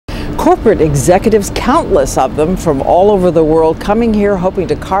Corporate executives, countless of them from all over the world, coming here hoping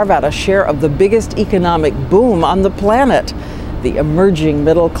to carve out a share of the biggest economic boom on the planet, the emerging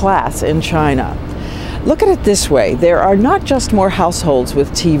middle class in China. Look at it this way. There are not just more households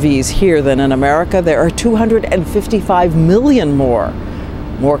with TVs here than in America. There are 255 million more.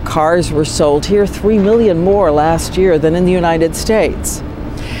 More cars were sold here, 3 million more last year than in the United States.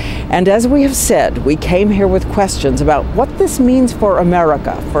 And as we have said, we came here with questions about what this means for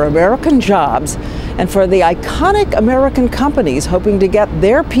America, for American jobs, and for the iconic American companies hoping to get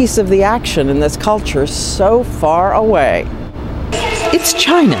their piece of the action in this culture so far away. It's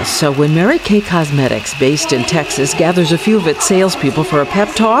China, so when Mary Kay Cosmetics, based in Texas, gathers a few of its salespeople for a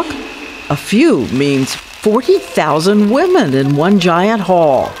pep talk, a few means 40,000 women in one giant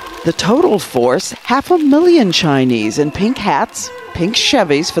hall. The total force, 500,000 Chinese in pink hats, pink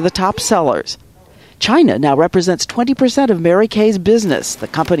Chevys for the top sellers. China now represents 20% of Mary Kay's business. The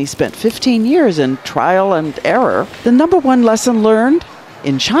company spent 15 years in trial and error. The number one lesson learned?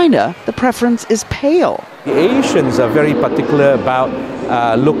 In China, the preference is pale. The Asians are very particular about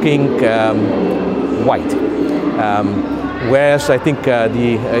looking white. Whereas I think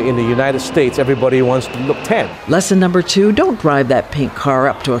in the United States, everybody wants to look tan. Lesson number 2, don't drive that pink car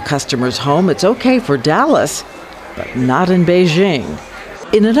up to a customer's home. It's okay for Dallas, but not in Beijing.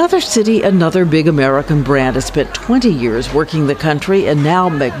 In another city, another big American brand has spent 20 years working the country, and now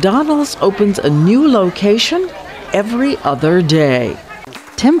McDonald's opens a new location every other day.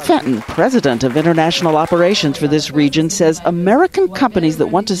 Tim Fenton, president of international operations for this region, says American companies that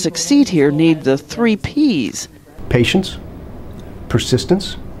want to succeed here need the 3 Ps. Patience,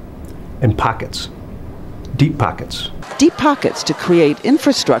 persistence, and pockets. Deep pockets. Deep pockets to create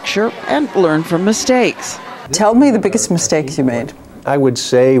infrastructure and learn from mistakes. Tell me the biggest mistakes you made. I would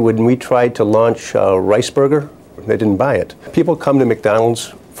say when we tried to launch a rice burger, they didn't buy it. People come to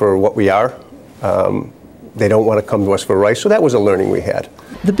McDonald's for what we are. They don't want to come to us for rice, so that was a learning we had.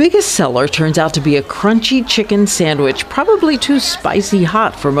 The biggest seller turns out to be a crunchy chicken sandwich, probably too spicy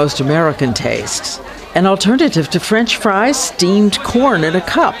hot for most American tastes. An alternative to French fries, steamed corn in a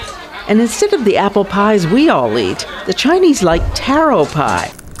cup. And instead of the apple pies we all eat, the Chinese like taro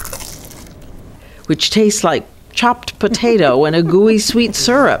pie, which tastes like chopped potato and a gooey sweet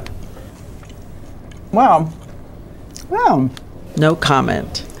syrup. Wow. Wow. No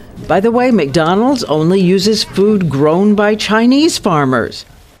comment. By the way, McDonald's only uses food grown by Chinese farmers.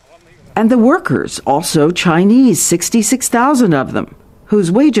 And the workers, also Chinese, 66,000 of them,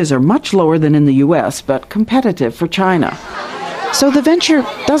 whose wages are much lower than in the U.S., but competitive for China. So the venture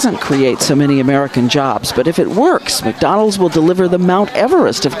doesn't create so many American jobs, but if it works, McDonald's will deliver the Mount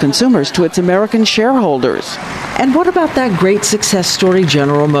Everest of consumers to its American shareholders. And what about that great success story,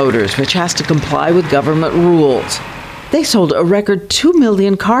 General Motors, which has to comply with government rules? They sold a record 2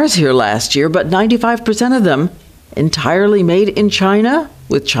 million cars here last year, but 95% of them entirely made in China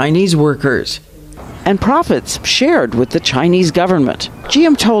with Chinese workers. And profits shared with the Chinese government.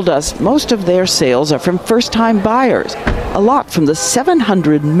 GM told us most of their sales are from first-time buyers, a lot from the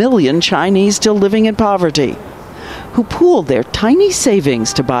 700 million Chinese still living in poverty, who pooled their tiny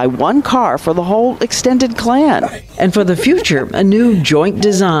savings to buy one car for the whole extended clan. And for the future, a new joint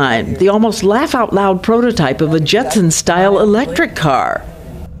design, the almost laugh-out-loud prototype of a Jetson-style electric car.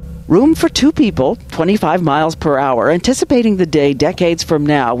 Room for 2 people, 25 miles per hour, anticipating the day decades from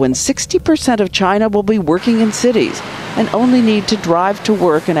now when 60% of China will be working in cities and only need to drive to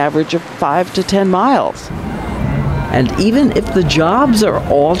work an average of 5 to 10 miles. And even if the jobs are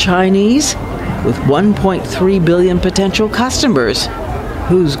all Chinese, with 1.3 billion potential customers,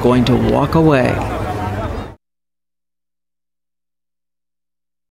 who's going to walk away?